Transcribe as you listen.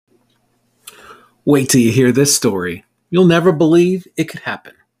Wait till you hear this story. You'll never believe it could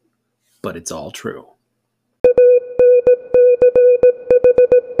happen, but it's all true.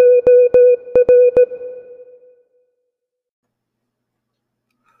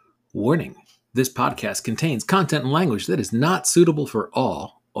 Warning: this podcast contains content and language that is not suitable for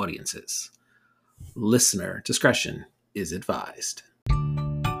all audiences. Listener discretion is advised.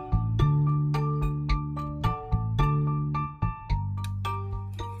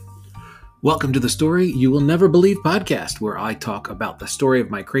 Welcome to the Story You Will Never Believe podcast, where I talk about the story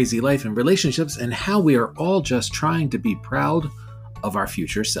of my crazy life and relationships and how we are all just trying to be proud of our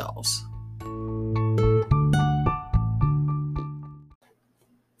future selves.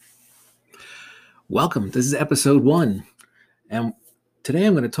 Welcome. This is episode 1. And today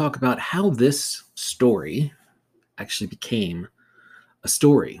I'm going to talk about how this story actually became a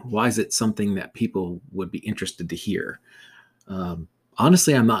story. Why is it something that people would be interested to hear?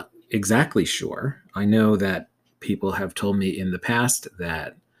 Honestly, I'm not exactly sure. I know that people have told me in the past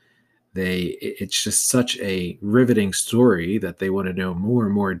that it's just such a riveting story that they want to know more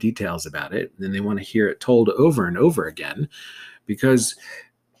and more details about it, and they want to hear it told over and over again, because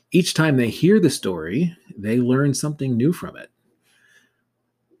each time they hear the story, they learn something new from it.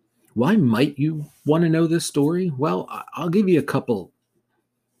 Why might you want to know this story? Well, I'll give you a couple,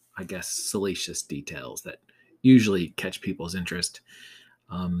 I guess, salacious details that usually catch people's interest.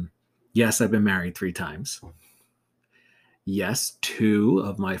 Yes, I've been married 3 times. Yes, 2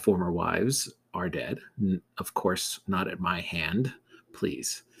 of my former wives are dead. Of course, not at my hand.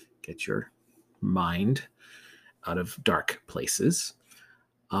 Please get your mind out of dark places.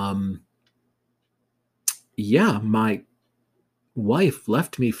 Yeah, my wife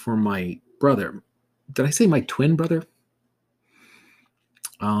left me for my brother. Did I say my twin brother?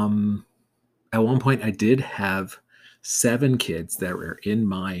 At one point, I did have 7 kids that were in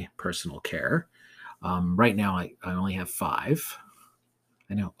my personal care. Right now, I only have 5.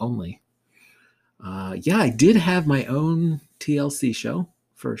 I know, only. Yeah, I did have my own TLC show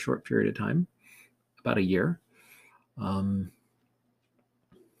for a short period of time, about a year.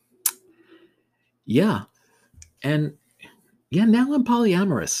 Yeah, and yeah, now I'm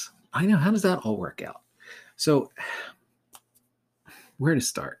polyamorous. I know, how does that all work out? So, where to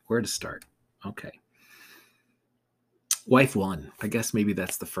start? Okay. Wife 1. I guess maybe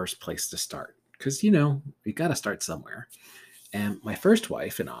that's the first place to start, because, you got to start somewhere. And my first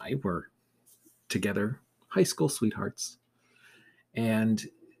wife and I were together, high school sweethearts. And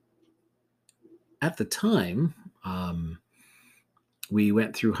at the time, we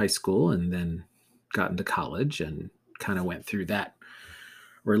went through high school and then got into college and kind of went through that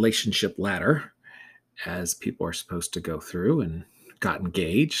relationship ladder as people are supposed to go through, and got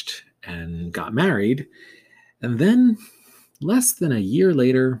engaged and got married. And then less than a year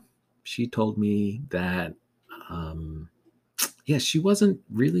later, she told me that, she wasn't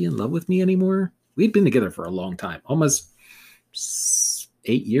really in love with me anymore. We'd been together for a long time, almost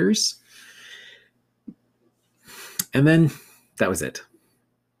 8 years. And then that was it.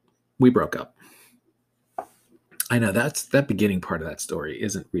 We broke up. I know that beginning part of that story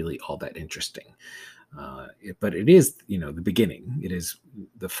isn't really all that interesting. But it is, the beginning. It is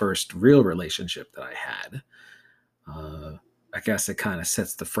the first real relationship that I had. I guess it kind of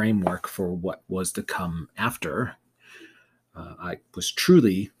sets the framework for what was to come after. I was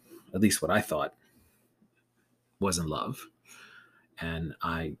truly, at least what I thought, was in love. And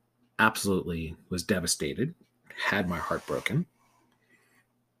I absolutely was devastated, had my heart broken.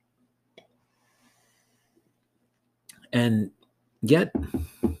 And yet,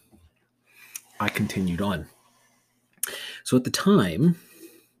 I continued on. So at the time,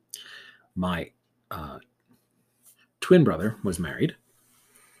 my twin brother was married,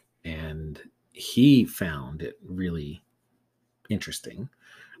 and he found it really interesting.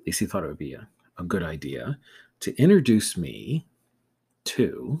 At least he thought it would be a good idea to introduce me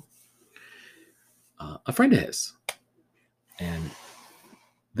to a friend of his. And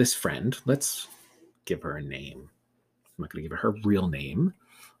this friend, let's give her a name. I'm not going to give her real name.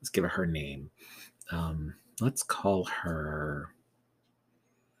 Let's give her name. Let's call her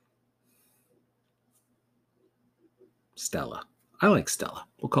Stella. I like Stella.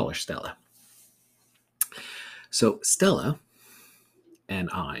 We'll call her Stella. So Stella and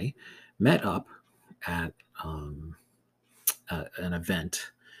I met up at an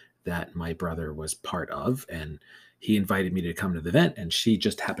event that my brother was part of, and he invited me to come to the event, and she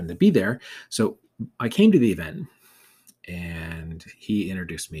just happened to be there. So I came to the event, and he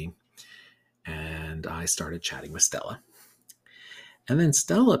introduced me, and I started chatting with Stella. And then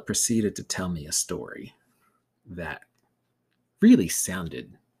Stella proceeded to tell me a story that really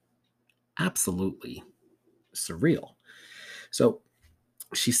sounded absolutely surreal. So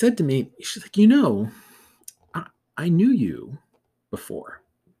she said to me, she's like, I, I knew you before.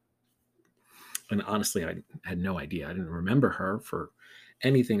 And honestly, I had no idea. I didn't remember her for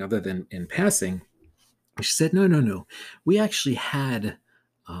anything other than in passing. She said, no, no, no. We actually had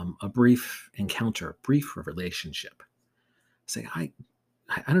a brief encounter, a brief relationship. Say, I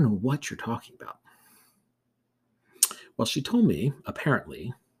don't know what you're talking about. Well, she told me,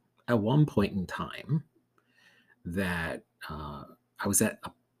 apparently, at one point in time, that I was at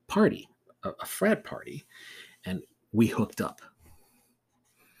a party, a frat party, and we hooked up,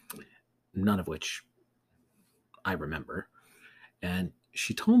 none of which I remember. And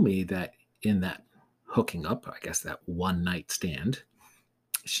she told me that in that hooking up, I guess that one night stand,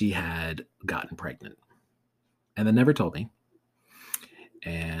 she had gotten pregnant and then never told me.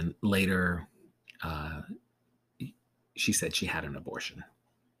 And later, uh, she said she had an abortion.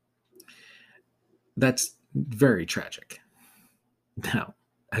 That's very tragic. Now,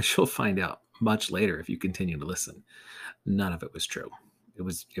 as you'll find out much later if you continue to listen, none of it was true. It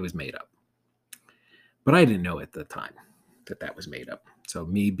was made up. But I didn't know at the time that that was made up. So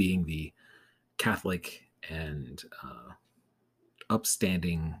me being the Catholic and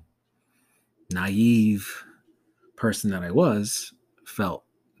upstanding, naive person that I was, felt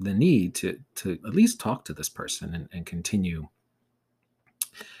the need to at least talk to this person and continue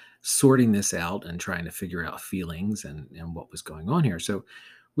sorting this out and trying to figure out feelings and what was going on here. So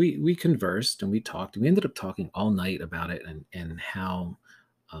we conversed and we talked, and we ended up talking all night about it and how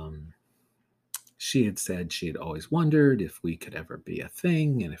um, she had said she had always wondered if we could ever be a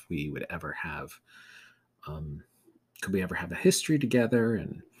thing and if we would ever have um, could we ever have a history together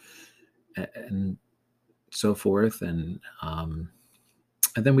and so forth and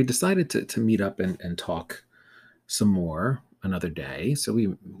then we decided to meet up and talk some more another day. So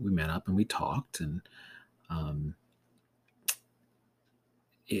we met up and we talked and um,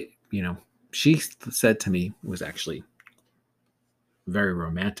 it, she said to me, it was actually very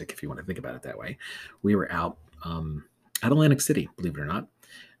romantic if you want to think about it that way. We were out at Atlantic City, believe it or not,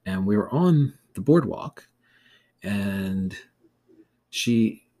 and we were on the boardwalk, and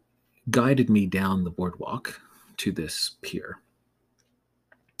she guided me down the boardwalk to this pier.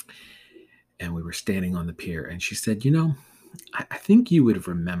 And we were standing on the pier, and she said, I think you would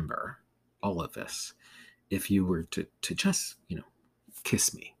remember all of this if you were to just,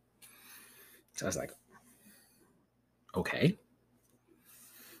 kiss me. So I was like, okay,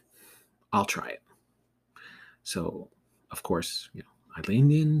 I'll try it. So, of course, I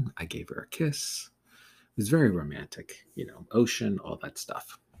leaned in, I gave her a kiss. It was very romantic, ocean, all that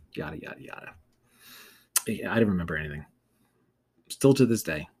stuff, yada, yada, yada. Yeah, I didn't remember anything. Still to this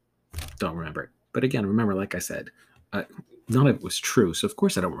day, don't remember it. But again, remember, like I said, none of it was true. So, of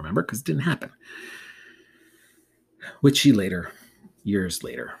course, I don't remember because it didn't happen. Which she later, years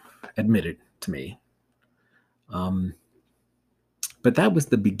later, admitted to me. But that was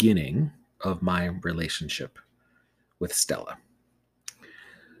the beginning of my relationship with Stella.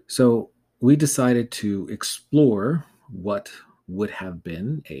 So we decided to explore what would have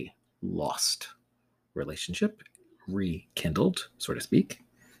been a lost relationship, rekindled, so to speak.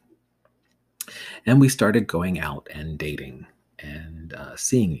 And we started going out and dating and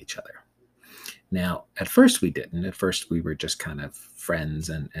seeing each other. Now, at first we didn't. At first we were just kind of friends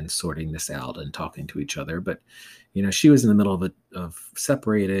and sorting this out and talking to each other. But, she was in the middle of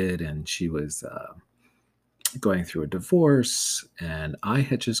separated, and she was going through a divorce, and I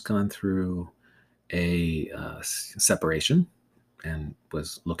had just gone through a separation and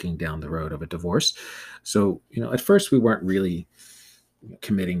was looking down the road of a divorce. So, at first we weren't really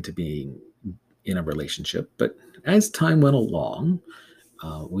committing to being in a relationship, but as time went along,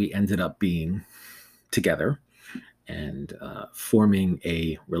 we ended up being together and forming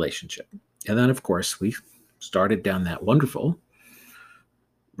a relationship. And then, of course, we started down that wonderful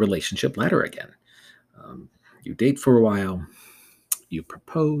relationship ladder again. You date for a while, you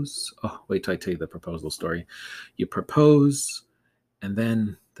propose. Oh, wait till I tell you the proposal story. You propose, and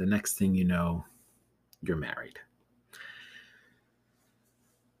then the next thing you know, you're married.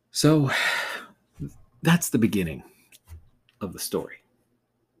 So that's the beginning of the story.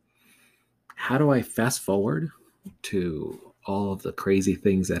 How do I fast forward to all of the crazy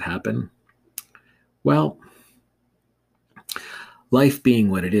things that happen? Well, life being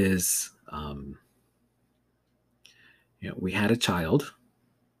what it is, we had a child,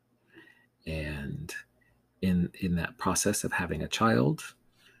 and in that process of having a child,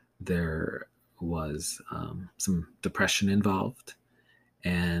 there was some depression involved.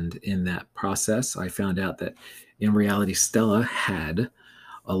 And in that process, I found out that in reality, Stella had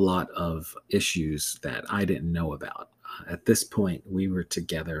a lot of issues that I didn't know about. At this point, we were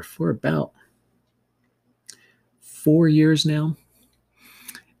together for about 4 years now.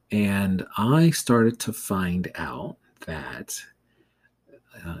 And I started to find out that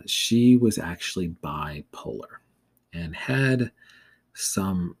she was actually bipolar and had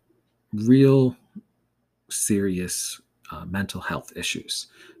some real serious mental health issues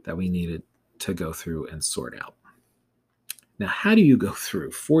that we needed to go through and sort out. Now, how do you go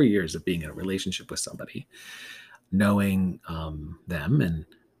through 4 years of being in a relationship with somebody, knowing them and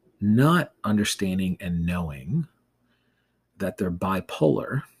not understanding and knowing that they're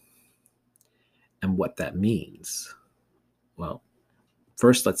bipolar and what that means? Well,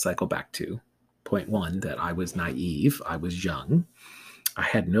 first, let's cycle back to point one, that I was naive, I was young, I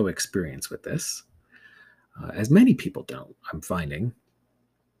had no experience with this, as many people don't, I'm finding.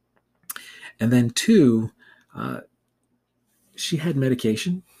 And then two, she had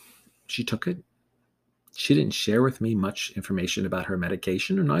medication, she took it. She didn't share with me much information about her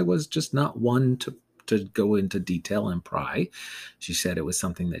medication, and I was just not one to go into detail and pry. She said it was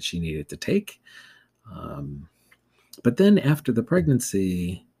something that she needed to take. But then after the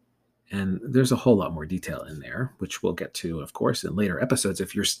pregnancy, and there's a whole lot more detail in there, which we'll get to, of course, in later episodes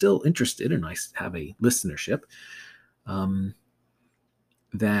if you're still interested and I have a listenership,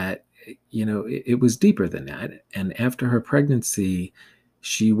 that, it was deeper than that. And after her pregnancy,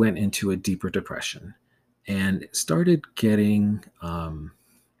 she went into a deeper depression and started getting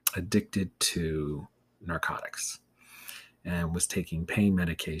addicted to narcotics and was taking pain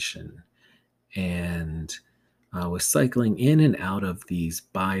medication and was cycling in and out of these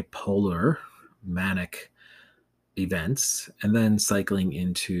bipolar manic events and then cycling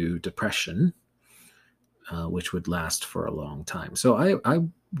into depression, which would last for a long time. So I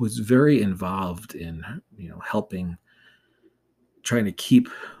was very involved in, helping, trying to keep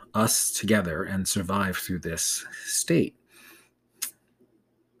us together and survive through this state.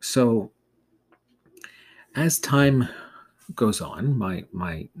 So as time goes on,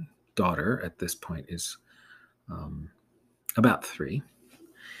 my daughter at this point is about 3,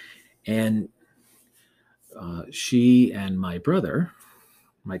 and she and my brother,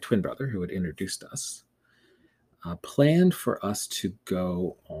 my twin brother, who had introduced us, planned for us to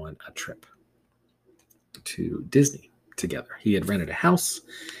go on a trip to Disney together. He had rented a house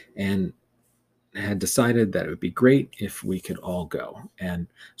and had decided that it would be great if we could all go. And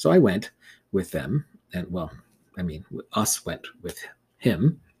so I went with them, and us went with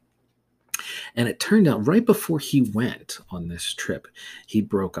him. And it turned out right before he went on this trip, he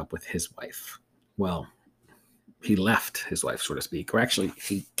broke up with his wife. Well, he left his wife, so to speak, or actually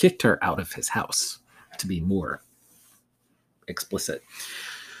he kicked her out of his house, to be more explicit.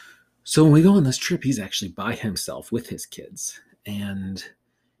 So when we go on this trip, he's actually by himself with his kids. And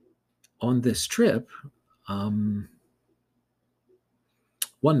on this trip, one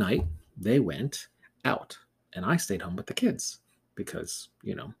night they went out and I stayed home with the kids because,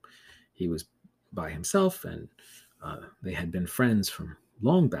 he was by himself and they had been friends from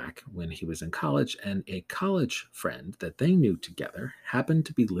long back when he was in college, and a college friend that they knew together happened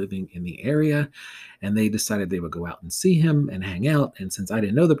to be living in the area, and they decided they would go out and see him and hang out. And since I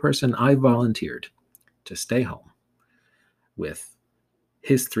didn't know the person, I volunteered to stay home with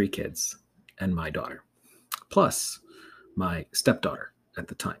his 3 kids and my daughter, plus my stepdaughter at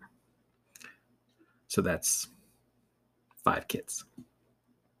the time. So that's 5 kids.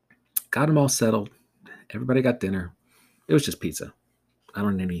 Got them all settled. Everybody got dinner. It was just pizza. I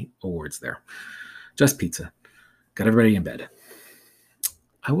don't need any awards there. Just pizza. Got everybody in bed.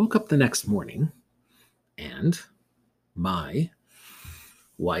 I woke up the next morning and my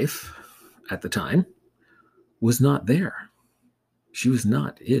wife at the time was not there. She was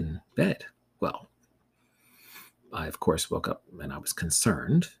not in bed. Well, I, of course, woke up and I was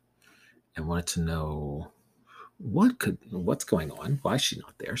concerned and wanted to know what's going on. Why is she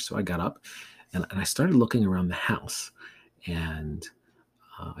not there? So I got up and I started looking around the house, and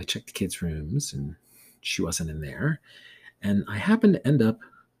I checked the kids' rooms and she wasn't in there. And I happened to end up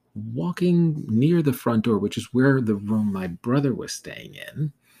walking near the front door, which is where the room my brother was staying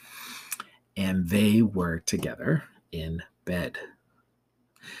in, and they were together in bed.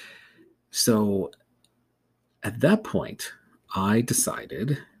 So at that point, I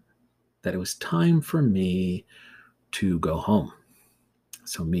decided that it was time for me to go home.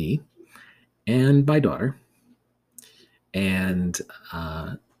 So me and my daughter and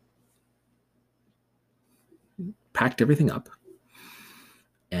packed everything up,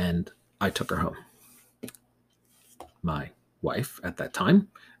 and I took her home. My wife at that time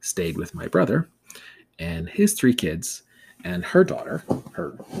stayed with my brother and his 3 kids, and her daughter,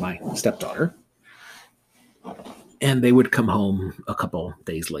 my stepdaughter, and they would come home a couple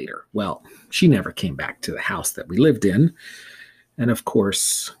days later. Well, she never came back to the house that we lived in. And of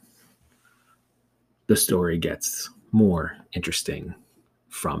course, the story gets more interesting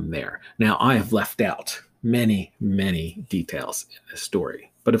from there. Now, I have left out many, many details in this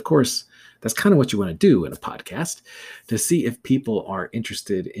story. But of course, that's kind of what you want to do in a podcast, to see if people are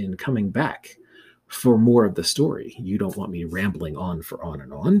interested in coming back for more of the story. You don't want me rambling on for on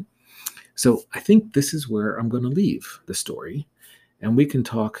and on. So I think this is where I'm going to leave the story, and we can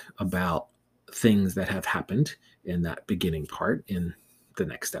talk about things that have happened in that beginning part in the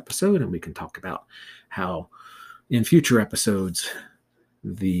next episode, and we can talk about how in future episodes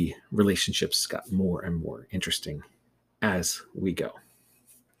the relationships got more and more interesting as we go.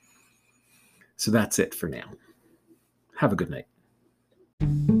 So that's it for now. Have a good night.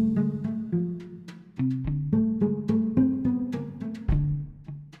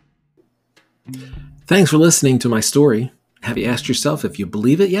 Thanks for listening to my story. Have you asked yourself if you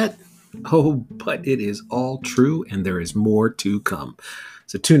believe it yet? Oh, but it is all true, and there is more to come.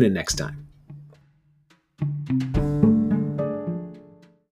 So tune in next time.